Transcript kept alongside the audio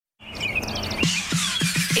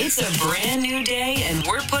It's a brand new day, and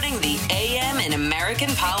we're putting the AM in American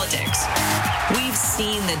politics. We've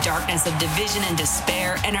seen the darkness of division and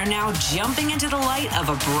despair and are now jumping into the light of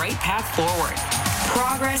a bright path forward.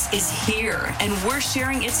 Progress is here, and we're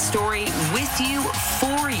sharing its story with you,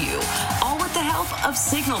 for you, all with the help of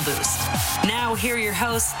Signal Boost. Now, here are your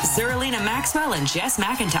hosts, Zerlina Maxwell and Jess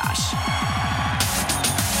McIntosh.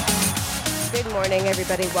 Good morning,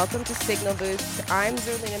 everybody. Welcome to Signal Boost. I'm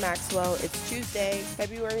Zerlina Maxwell. It's Tuesday,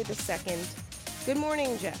 February the 2nd. Good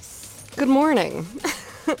morning, Jess. Good morning.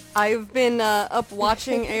 I've been up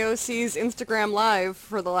watching AOC's Instagram Live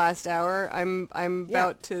for the last hour. I'm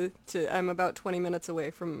about 20 minutes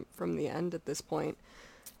away from the end at this point.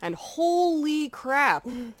 And holy crap.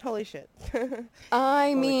 Holy shit.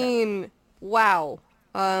 Wow.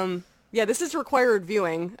 Yeah, this is required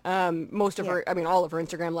viewing. All of her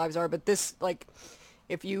Instagram Lives are, but this, like,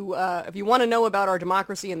 if you want to know about our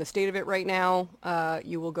democracy and the state of it right now,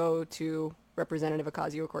 you will go to Representative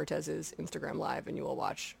Ocasio-Cortez's Instagram Live and you will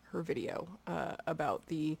watch her video about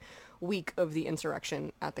the week of the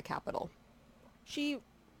insurrection at the Capitol. She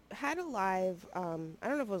had a live, I don't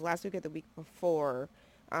know if it was last week or the week before,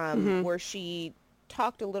 where she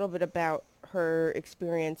talked a little bit about her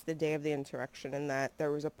experience the day of the insurrection, and that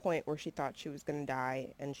there was a point where she thought she was going to die,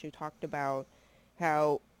 and she talked about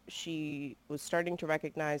how she was starting to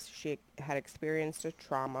recognize she had experienced a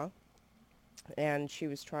trauma, and she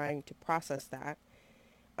was trying to process that.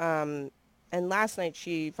 And last night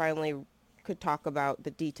she finally could talk about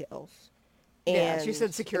the details. Yeah, she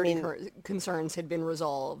said security concerns had been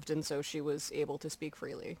resolved, and so she was able to speak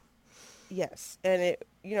freely. Yes, and it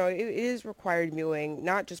is required viewing,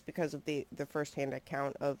 not just because of the firsthand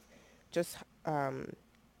account of just how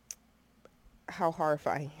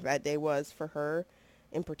horrifying that day was for her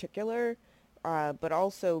in particular, but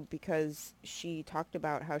also because she talked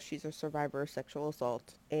about how she's a survivor of sexual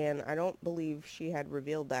assault, and I don't believe she had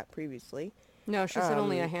revealed that previously. No, she said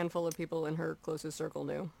only a handful of people in her closest circle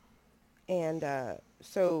knew. And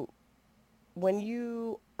so when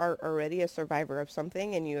you are already a survivor of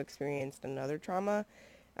something and you experienced another trauma,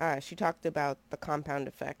 she talked about the compound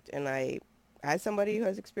effect. And I, as somebody who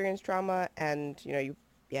has experienced trauma and, you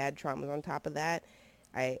add traumas on top of that,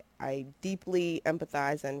 I deeply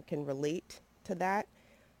empathize and can relate to that.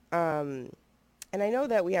 And I know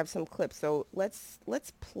that we have some clips, so let's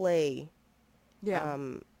play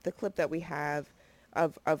the clip that we have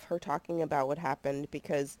of her talking about what happened,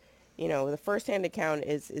 because the first-hand account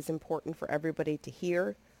is important for everybody to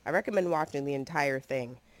hear. I recommend watching the entire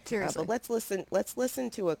thing. Seriously. But let's listen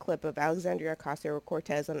to a clip of Alexandria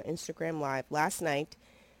Ocasio-Cortez on Instagram Live last night,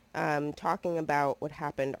 talking about what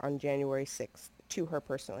happened on January 6th to her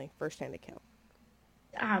personally, first-hand account.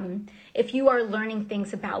 If you are learning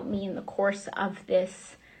things about me in the course of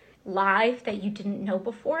this live that you didn't know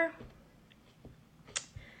before,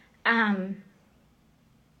 and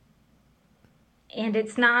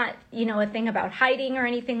it's not, a thing about hiding or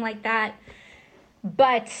anything like that.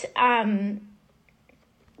 But,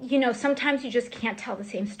 sometimes you just can't tell the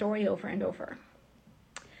same story over and over.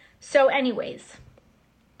 So anyways,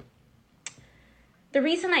 the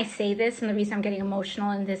reason I say this and the reason I'm getting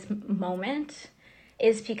emotional in this moment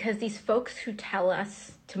is because these folks who tell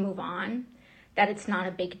us to move on, that it's not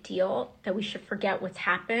a big deal, that we should forget what's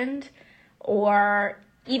happened, or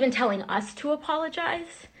even telling us to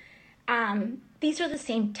apologize, these are the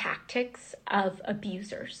same tactics of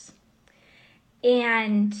abusers.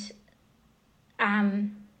 And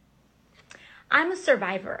I'm a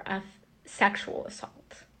survivor of sexual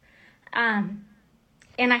assault. And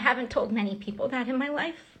I haven't told many people that in my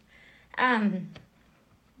life.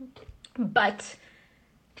 But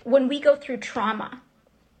when we go through trauma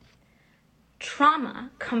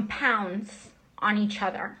compounds on each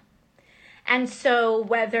other. And so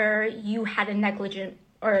whether you had a negligent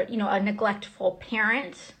or, a neglectful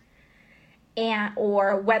parent,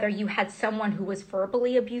 or whether you had someone who was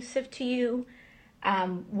verbally abusive to you,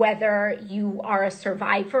 whether you are a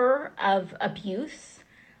survivor of abuse,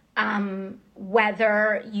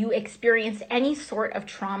 whether you experience any sort of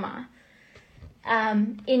trauma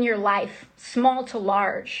in your life, small to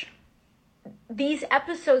large, these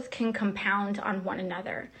episodes can compound on one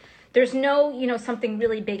another. There's no, something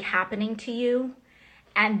really big happening to you,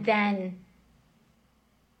 and then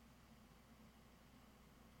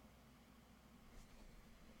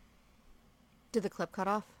Did the clip cut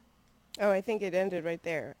off? Oh, I think it ended right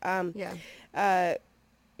there. Yeah.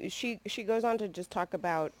 She goes on to just talk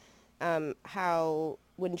about how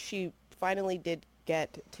when she finally did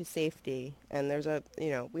get to safety, and there's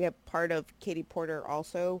we have part of Katie Porter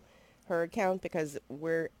also, her account, because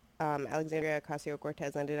where Alexandria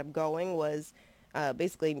Ocasio-Cortez ended up going was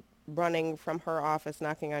basically running from her office,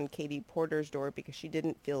 knocking on Katie Porter's door because she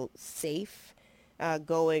didn't feel safe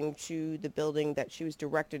going to the building that she was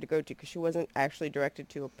directed to go to, because she wasn't actually directed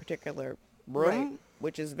to a particular room, Right.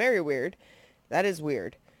 which is very weird. That is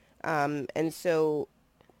weird. And so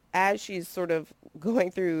as she's sort of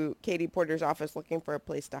going through Katie Porter's office looking for a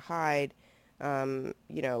place to hide,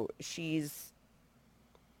 she's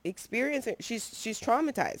experiencing, she's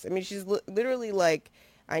traumatized. I mean, she's literally like,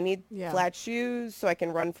 I need flat shoes so I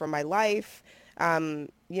can run for my life.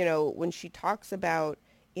 When she talks about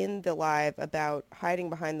in the live about hiding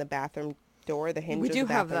behind the bathroom door, the hinge of the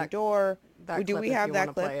bathroom door. Do we have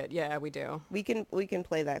that clip? Play it. Yeah, we do. We can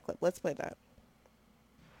play that clip. Let's play that.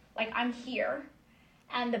 Like, I'm here,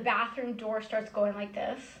 and the bathroom door starts going like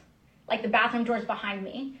this. Like, the bathroom door is behind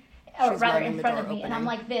me, or rather in front of me, opening. And I'm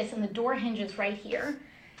like this, and the door hinges right here.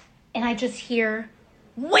 And I just hear,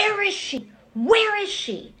 where is she? Where is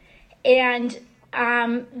she? And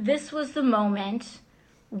this was the moment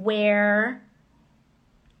where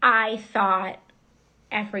I thought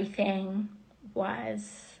everything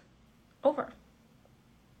was over.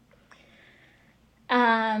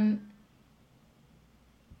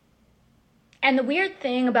 And the weird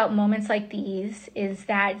thing about moments like these is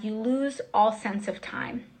that you lose all sense of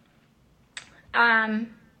time.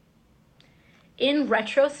 In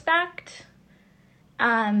retrospect,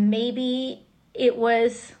 maybe it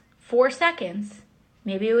was 4 seconds,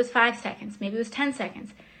 maybe it was 5 seconds, maybe it was 10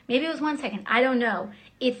 seconds, maybe it was 1 second, I don't know.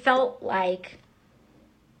 It felt like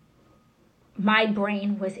my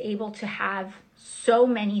brain was able to have so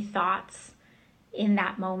many thoughts in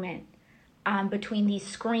that moment, between these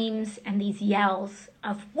screams and these yells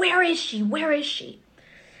of, where is she? Where is she?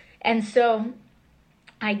 And so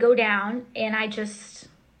I go down and I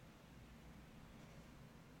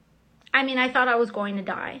thought I was going to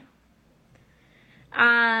die.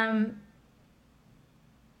 And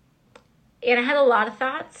I had a lot of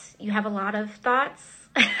thoughts. You have a lot of thoughts,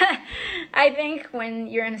 I think, when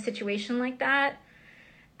you're in a situation like that.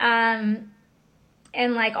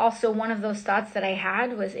 And like, also one of those thoughts that I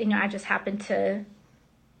had was, I just happened to,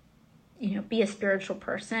 be a spiritual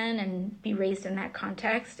person and be raised in that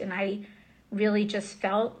context. And I really just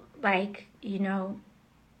felt like,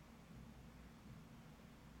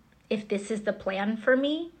 if this is the plan for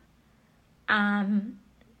me,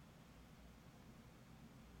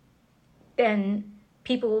 then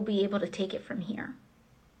people will be able to take it from here.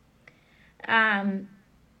 I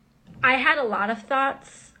had a lot of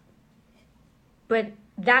thoughts, but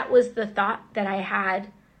that was the thought that I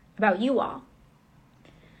had about you all.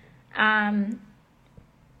 I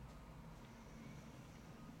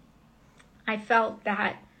felt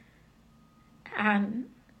that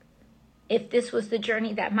if this was the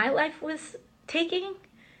journey that my life was taking,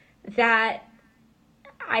 that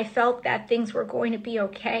I felt that things were going to be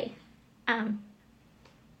okay.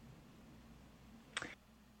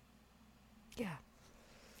 Yeah.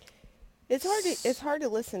 It's hard to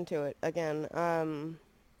listen to it again.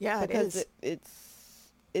 Yeah, because it's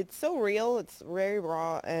so real. It's very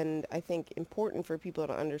raw, and I think important for people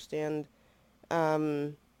to understand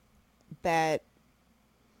that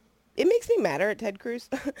it makes me madder at Ted Cruz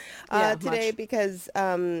today much. Because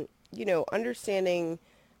understanding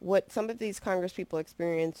what some of these Congress people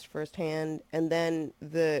experienced firsthand, and then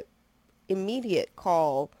the immediate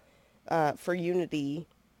call for unity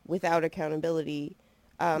without accountability.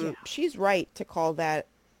 She's right to call that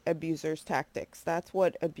abusers' tactics. That's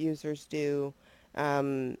what abusers do.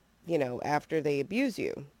 After they abuse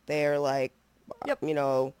you, they're like,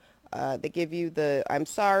 they give you the I'm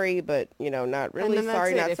sorry, but not really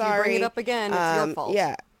sorry, not if sorry. If you bring it up again, it's your fault.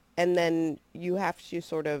 Yeah, and then you have to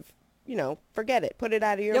sort of forget it, put it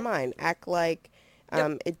out of your mind, act like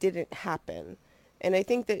it didn't happen. And I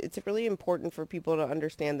think that it's really important for people to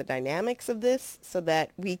understand the dynamics of this so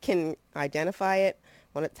that we can identify it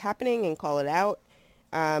when it's happening and call it out.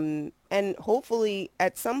 And hopefully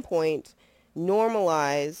at some point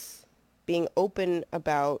normalize being open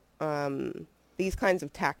about these kinds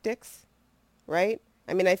of tactics, right?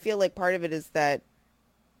 I mean, I feel like part of it is that,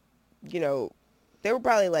 there were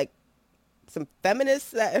probably like some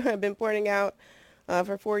feminists that have been pointing out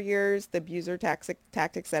for 4 years the abuser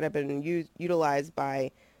tactics that have been utilized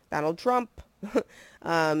by Donald Trump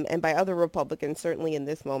and by other Republicans, certainly in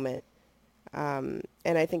this moment. And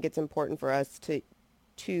I think it's important for us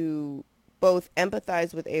to both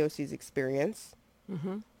empathize with AOC's experience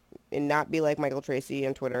and not be like Michael Tracy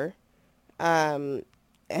on Twitter, and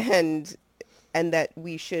that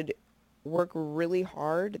we should work really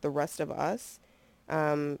hard, the rest of us,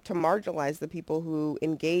 to marginalize the people who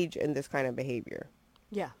engage in this kind of behavior.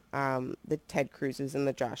 Yeah. The Ted Cruzes and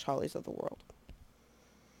the Josh Hawleys of the world.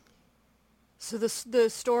 So the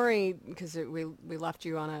story, because we left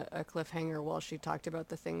you on a cliffhanger while she talked about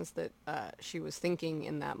the things that she was thinking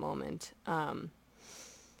in that moment.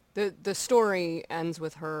 The story ends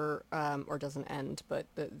with her, or doesn't end, but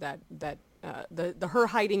the her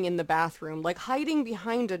hiding in the bathroom, like hiding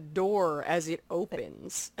behind a door as it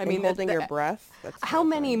opens. I mean, holding your breath. That's how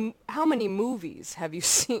many movies have you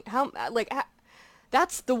seen?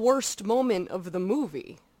 That's the worst moment of the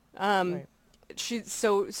movie. Right. She's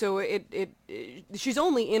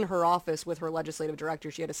only in her office with her legislative director.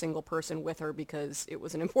 She had a single person with her because it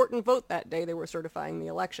was an important vote that day. They were certifying the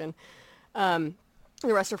election. The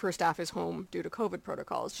rest of her staff is home due to COVID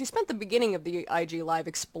protocols. She spent the beginning of the IG Live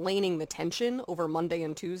explaining the tension over Monday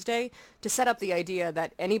and Tuesday to set up the idea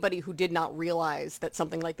that anybody who did not realize that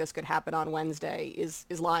something like this could happen on Wednesday is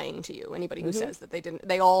lying to you. Anybody who says that they didn't,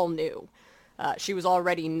 they all knew. She was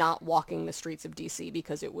already not walking the streets of DC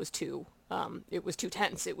because it was too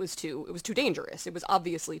tense. It was too dangerous. It was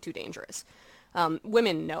obviously too dangerous.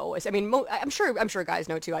 Women know. I mean, I'm sure guys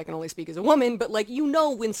know too. I can only speak as a woman, but like, you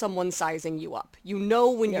know when someone's sizing you up. You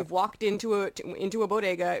know when you've walked into a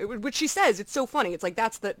bodega, which she says, it's so funny. It's like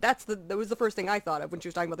that was the first thing I thought of when she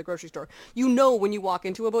was talking about the grocery store. You know when you walk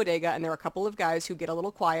into a bodega and there are a couple of guys who get a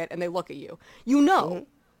little quiet and they look at you. You know.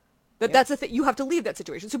 That's the thing. You have to leave that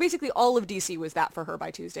situation. So basically all of DC was that for her by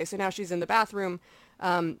Tuesday. So now she's in the bathroom.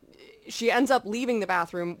 She ends up leaving the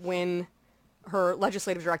bathroom when her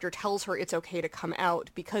legislative director tells her it's okay to come out,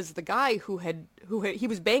 because the guy who he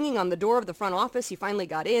was banging on the door of the front office, he finally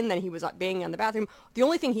got in, then he was banging on the bathroom. The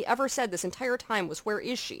only thing he ever said this entire time was, "Where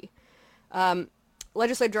is she?"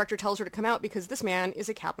 Legislative director tells her to come out because this man is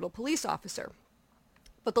a Capitol Police officer.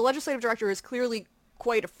 But the legislative director is clearly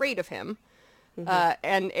quite afraid of him.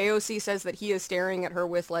 And AOC says that he is staring at her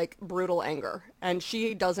with like brutal anger, and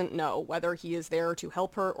she doesn't know whether he is there to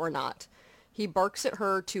help her or not. He barks at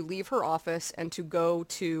her to leave her office and to go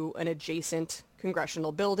to an adjacent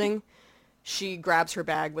congressional building. She grabs her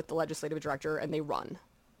bag with the legislative director and they run.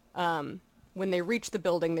 When they reach the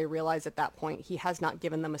building, they realize at that point he has not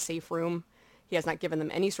given them a safe room. He has not given them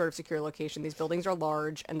any sort of secure location. These buildings are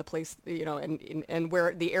large, and the place, and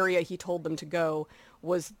where the area he told them to go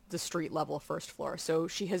was the street level first floor. So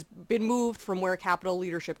she has been moved from where Capitol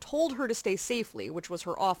leadership told her to stay safely, which was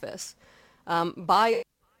her office, by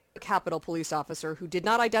a Capitol Police officer who did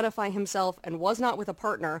not identify himself and was not with a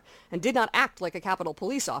partner and did not act like a Capitol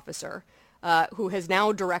Police officer, who has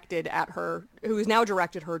now directed her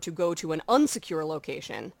to go to an unsecure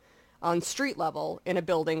location on street level in a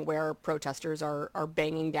building where protesters are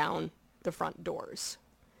banging down the front doors.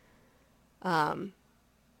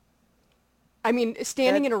 I mean,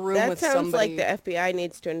 standing in a room with somebody... That sounds like the FBI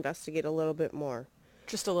needs to investigate a little bit more.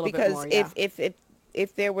 Just a little bit more, yeah. Because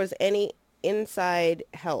if there was any inside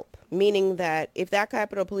help, meaning that if that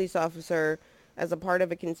Capitol Police officer, as a part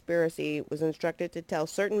of a conspiracy, was instructed to tell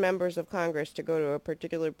certain members of Congress to go to a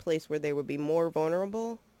particular place where they would be more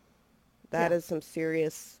vulnerable, that is some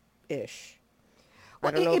serious-ish.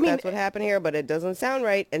 I don't know if that's what happened here, but it doesn't sound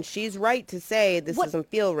right, and she's right to say this doesn't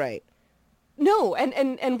feel right. No,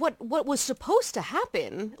 and what was supposed to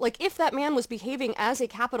happen, like if that man was behaving as a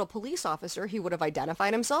Capitol Police officer, he would have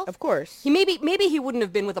identified himself. Of course. He maybe he wouldn't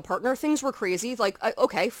have been with a partner. Things were crazy. Like,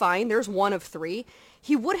 okay, fine, there's one of three.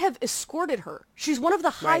 He would have escorted her. She's one of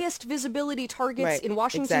the highest visibility targets in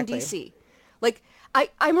Washington, D.C. Like,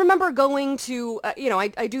 I remember going to,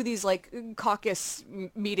 I do these like caucus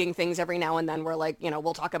meeting things every now and then where like,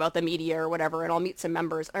 we'll talk about the media or whatever, and I'll meet some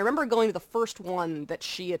members. I remember going to the first one that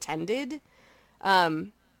she attended.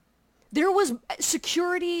 There was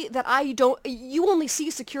security that you only see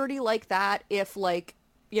security like that if like,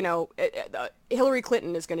 Hillary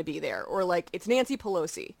Clinton is going to be there, or like it's Nancy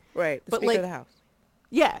Pelosi. Right. The Speaker of the House.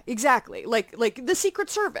 Yeah, exactly. Like the Secret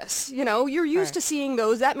Service, you're used to seeing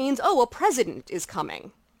those. That means, a president is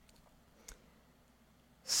coming.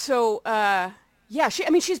 So,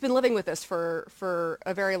 she's been living with this for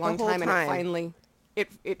a very long time, and it finally,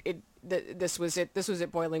 this was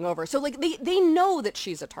it boiling over. So like they know that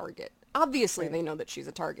she's a target. Obviously they know that she's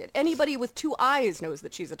a target. Anybody with two eyes knows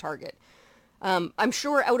that she's a target. I'm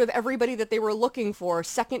sure out of everybody that they were looking for,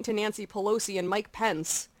 second to Nancy Pelosi and Mike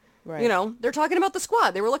Pence, they're talking about the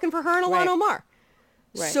squad. They were looking for her and Ilhan Omar.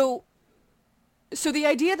 Right. So the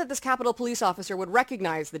idea that this Capitol Police officer would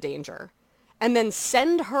recognize the danger and then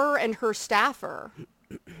send her and her staffer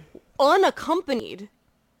unaccompanied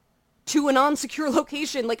to a non-secure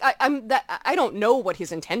location, like I don't know what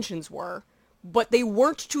his intentions were, but they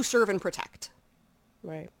weren't to serve and protect.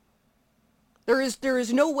 Right. There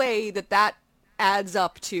is no way that adds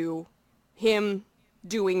up to him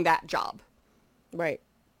doing that job. Right.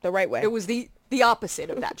 The right way. It was the opposite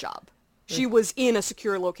of that job. She was in a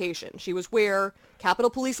secure location. She was where Capitol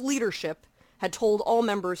Police leadership had told all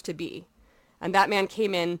members to be. And that man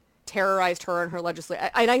came in, terrorized her and her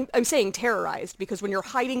legislature. And I'm saying terrorized because when you're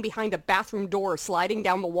hiding behind a bathroom door, sliding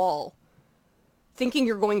down the wall, thinking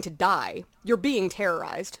you're going to die, you're being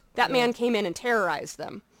terrorized. That man came in and terrorized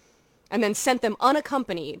them and then sent them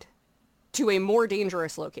unaccompanied to a more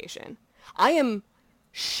dangerous location. I am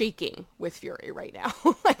shaking with fury right now.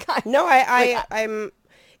 I'm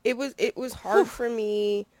it was hard for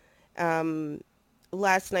me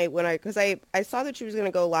last night when because I saw that she was going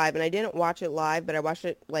to go live, and I didn't watch it live, but I watched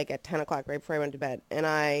it like at 10 o'clock right before I went to bed. And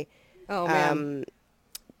oh man,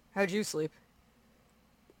 how'd you sleep?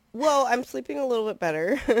 Well, I'm sleeping a little bit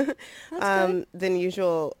better than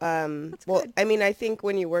usual. Good. I mean, I think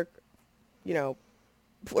when you work,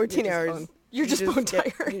 14 hours, you're just bone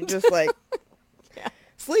tired. You're just like,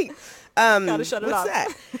 sleep. Gotta shut it off. What's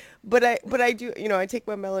that? But I do, I take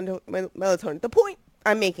my melatonin. The point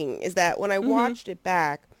I'm making is that when I watched it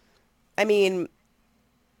back, I mean,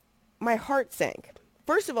 my heart sank.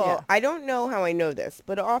 First of all, I don't know how I know this,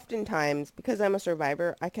 but oftentimes, because I'm a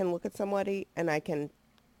survivor, I can look at somebody and I can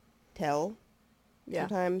tell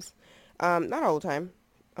sometimes. Not all the time.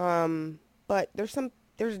 But there's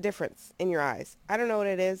a difference in your eyes. I don't know what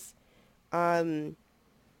it is. And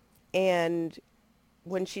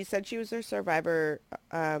when she said she was a survivor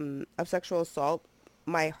of sexual assault,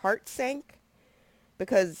 my heart sank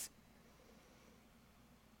because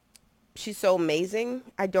she's so amazing.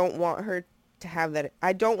 I don't want her to have that.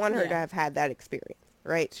 I don't want her to have had that experience,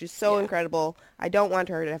 right? She's so incredible. I don't want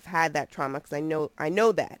her to have had that trauma because I know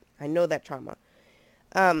that trauma.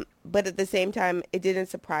 But at the same time, it didn't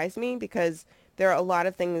surprise me because there are a lot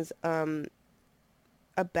of things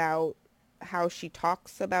about how she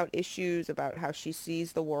talks about issues, about how she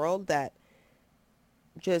sees the world that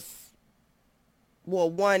just,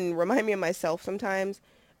 one, remind me of myself sometimes,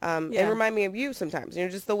 and remind me of you sometimes.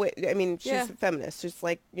 Just the way, I mean, she's a feminist. Just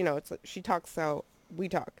like, it's like she talks how we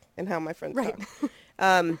talk and how my friends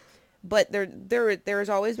talk. But there's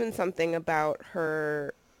always been something about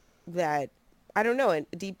her that, I don't know, and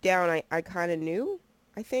deep down I kind of knew,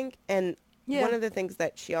 I think. And one of the things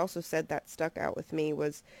that she also said that stuck out with me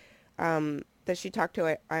was that she talked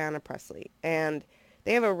to Ayanna Pressley, and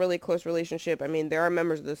they have a really close relationship. I mean, there are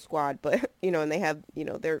members of the squad, but and they have,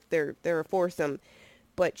 they're a foursome.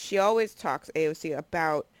 But she always talks, AOC,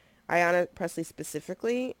 about Ayanna Pressley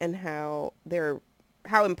specifically and how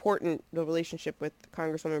important the relationship with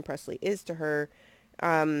Congresswoman Pressley is to her.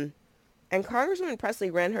 And Congresswoman Pressley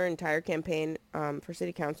ran her entire campaign for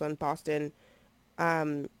city council in Boston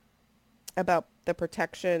about the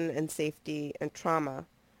protection and safety and trauma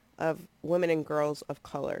of women and girls of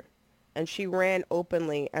color. And she ran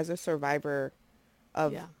openly as a survivor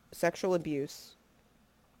of sexual abuse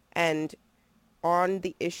and on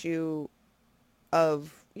the issue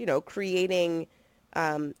of, creating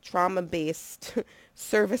trauma-based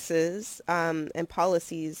services and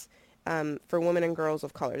policies for women and girls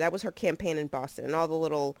of color. That was her campaign in Boston. And all the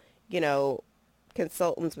little,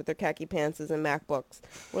 consultants with their khaki pantses and MacBooks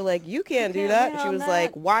were like, you can't do that. She was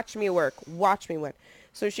like, watch me work. Watch me win.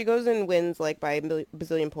 So she goes and wins like by a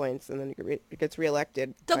bazillion points, and then gets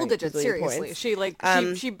reelected. Double digits, seriously.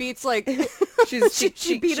 Points. She beats like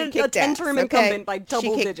she beat a 10-term incumbent by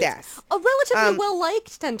double digits. A relatively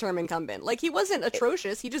well-liked 10-term incumbent. Like, he wasn't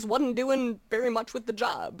atrocious. He just wasn't doing very much with the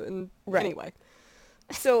job. And anyway,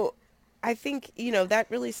 so I think that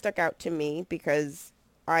really stuck out to me because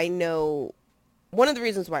I know one of the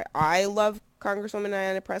reasons why I love Congresswoman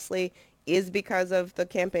Ayanna Pressley is because of the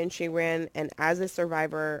campaign she ran, and as a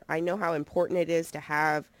survivor, I know how important it is to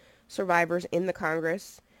have survivors in the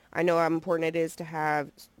Congress. I know how important it is to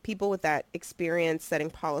have people with that experience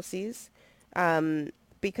setting policies,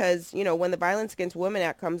 because, when the Violence Against Women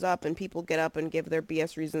Act comes up and people get up and give their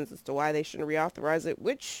BS reasons as to why they shouldn't reauthorize it,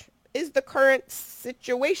 which is the current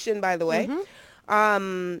situation, by the way,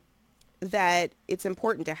 that it's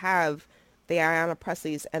important to have the Ayanna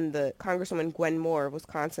Presleys and the Congresswoman Gwen Moore of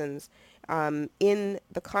Wisconsin's in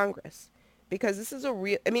the Congress, because this is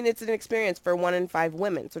it's an experience for 1 in 5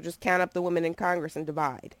 women. So just count up the women in Congress and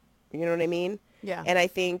divide. You know what I mean? Yeah. And I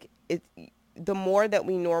think the more that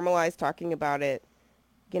we normalize talking about it,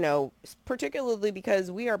 particularly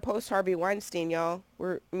because we are post Harvey Weinstein, y'all.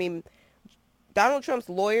 Donald Trump's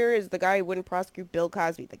lawyer is the guy who wouldn't prosecute Bill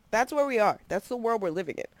Cosby. Like, that's where we are. That's the world we're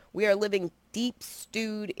living in. We are living deep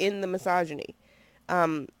stewed in the misogyny.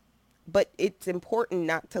 But it's important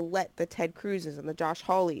not to let the Ted Cruzes and the Josh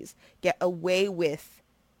Hawleys get away with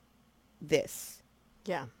this.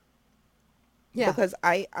 Yeah. Yeah. Because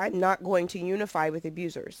I'm not going to unify with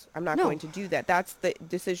abusers. I'm not No. going to do that. That's the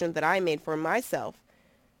decision that I made for myself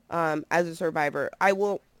as a survivor. I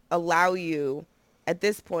won't allow you at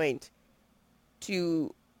this point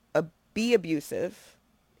to be abusive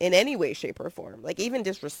in any way, shape, or form, like even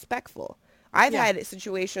disrespectful. I've Yeah. had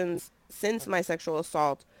situations since my sexual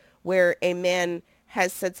assault where a man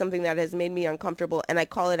has said something that has made me uncomfortable, and I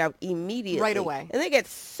call it out immediately. Right away. And they get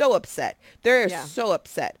so upset. They're Yeah. so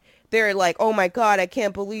upset. They're like, oh my God, I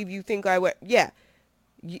can't believe you think I would. Yeah.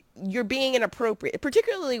 You're being inappropriate,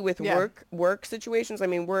 particularly with Yeah. work situations. I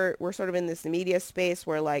mean, we're sort of in this media space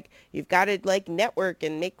where like you've got to like network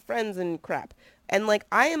and make friends and crap. And like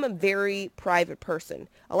I am a very private person.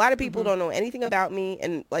 A lot of people don't know anything about me,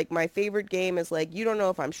 and like my favorite game is like you don't know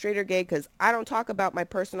if I'm straight or gay because I don't talk about my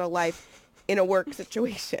personal life in a work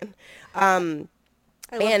situation. I love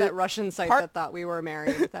And that Russian site that thought we were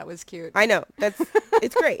married. That was cute. I know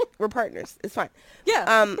it's great. We're partners. It's fine.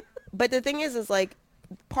 Yeah. But the thing is like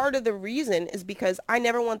part of the reason is because I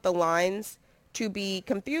never want the lines to be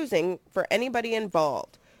confusing for anybody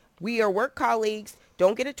involved. We are work colleagues.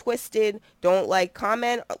 Don't get it twisted. Don't like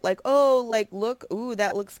comment like, oh, like look, ooh,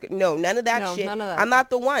 that looks good. No, none of that No, shit. none of that. I'm not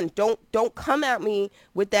the one. Don't come at me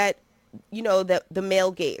with that, you know, the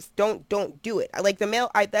male gaze. Don't do it. I like the male.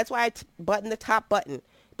 That's why I button the top button.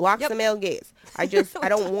 Blocks Yep. the male gaze. I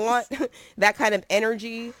don't want that kind of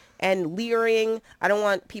energy and leering. I don't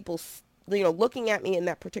want people, you know, looking at me in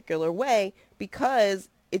that particular way because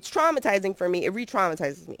it's traumatizing for me. It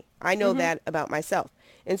re-traumatizes me. I know that about myself.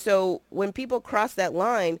 And so when people cross that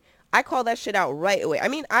line, I call that shit out right away. I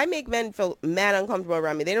mean, I make men feel mad uncomfortable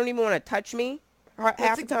around me. They don't even want to touch me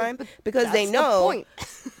half the time because they That's the know. point.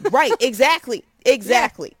 Right, exactly.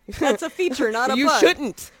 Exactly. That's a feature, not a You bug.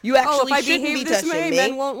 shouldn't. You actually if I shouldn't behave be this touching way, me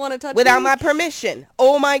men won't want to touch without me. my permission.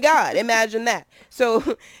 Oh my God, imagine that.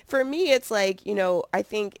 So for me, it's like, you know, I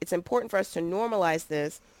think it's important for us to normalize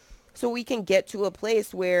this so we can get to a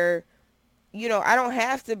place where, you know, I don't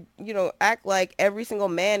have to, you know, act like every single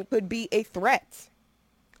man could be a threat.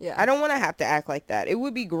 Yeah. I don't want to have to act like that. It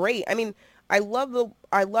would be great. I mean, I love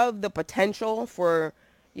the potential for,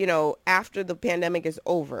 you know, after the pandemic is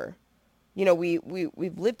over. You know, we've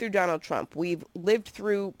lived through Donald Trump. We've lived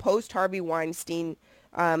through post Harvey Weinstein.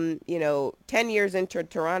 You know, 10 years into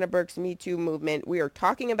Tarana Burke's Me Too movement. We are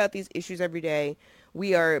talking about these issues every day.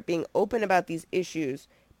 We are being open about these issues.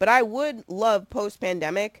 But I would love post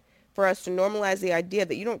pandemic for us to normalize the idea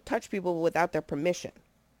that you don't touch people without their permission.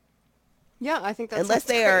 Yeah, I think that's Unless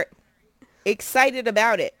they are excited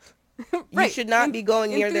about it. You Right. should not be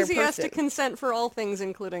going near their person. Enthusiastic consent for all things,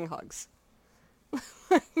 including hugs.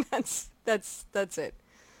 That's it.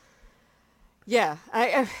 Yeah,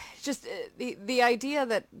 I just the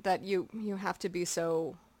idea that you have to be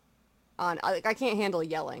so on. I can't handle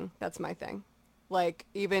yelling. That's my thing. Like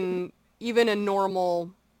even a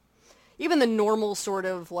normal. Even the normal sort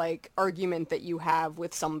of like argument that you have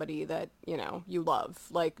with somebody that, you know, you love,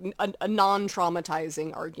 like a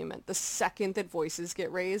non-traumatizing argument. The second that voices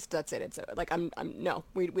get raised, that's it. It's like, no,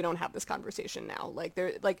 we don't have this conversation now. Like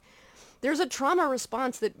there's a trauma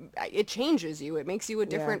response that it changes you. It makes you a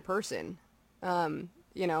different person.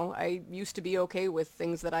 You know, I used to be okay with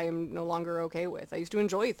things that I am no longer okay with. I used to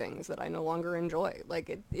enjoy things that I no longer enjoy.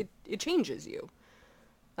 Like it changes you.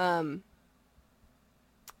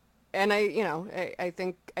 And I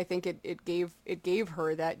think it gave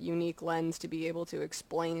her that unique lens to be able to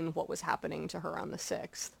explain what was happening to her on the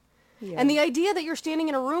 6th. Yeah. And the idea that you're standing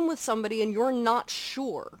in a room with somebody and you're not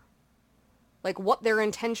sure, like, what their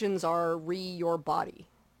intentions are your body.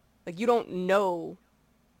 Like, you don't know,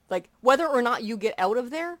 like, whether or not you get out of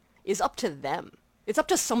there is up to them. It's up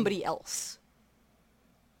to somebody else.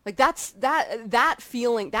 Like that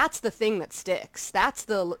feeling, that's the thing that sticks. That's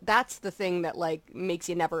the thing that like makes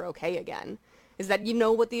you never okay again. Is that you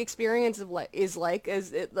know what the experience is like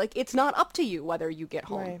it's not up to you whether you get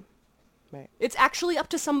home. Right. It's actually up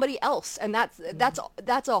to somebody else, and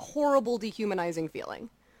that's a horrible, dehumanizing feeling.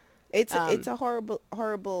 It's a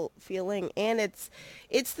horrible feeling, and it's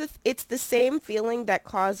the same feeling that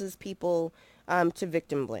causes people to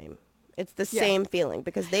victim blame. It's the same feeling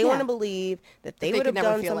because they want to believe that they would have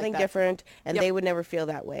done something different and they would never feel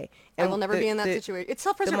that way. And I will never be in that situation. It's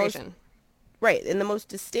self-preservation. Right. And the most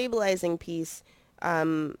destabilizing piece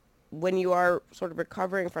when you are sort of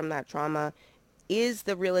recovering from that trauma is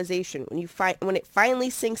the realization when it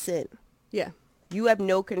finally sinks in. Yeah. You have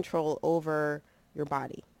no control over your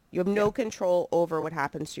body. You have no control over what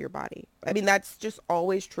happens to your body. I mean, that's just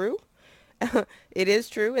always true. It is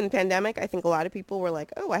true. In the pandemic, I think a lot of people were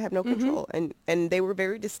like, oh, I have no control. And they were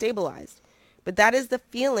very destabilized. But that is the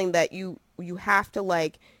feeling that you have to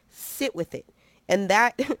like sit with it. And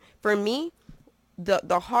that, for me,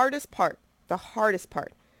 the hardest part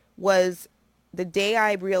was the day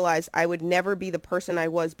I realized I would never be the person I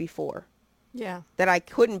was before. Yeah. That I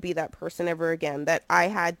couldn't be that person ever again. That I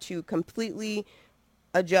had to completely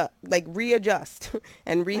readjust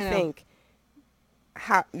and rethink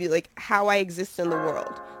how I exist in the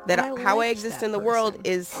world. That how I exist in the world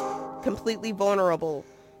is completely vulnerable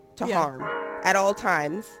to harm at all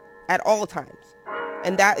times.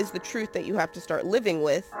 And that is the truth that you have to start living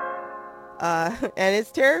with. And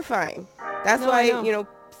it's terrifying. That's why,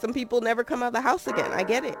 some people never come out of the house again. I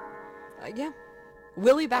get it. Yeah.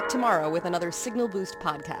 We'll be back tomorrow with another Signal Boost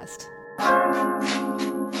podcast.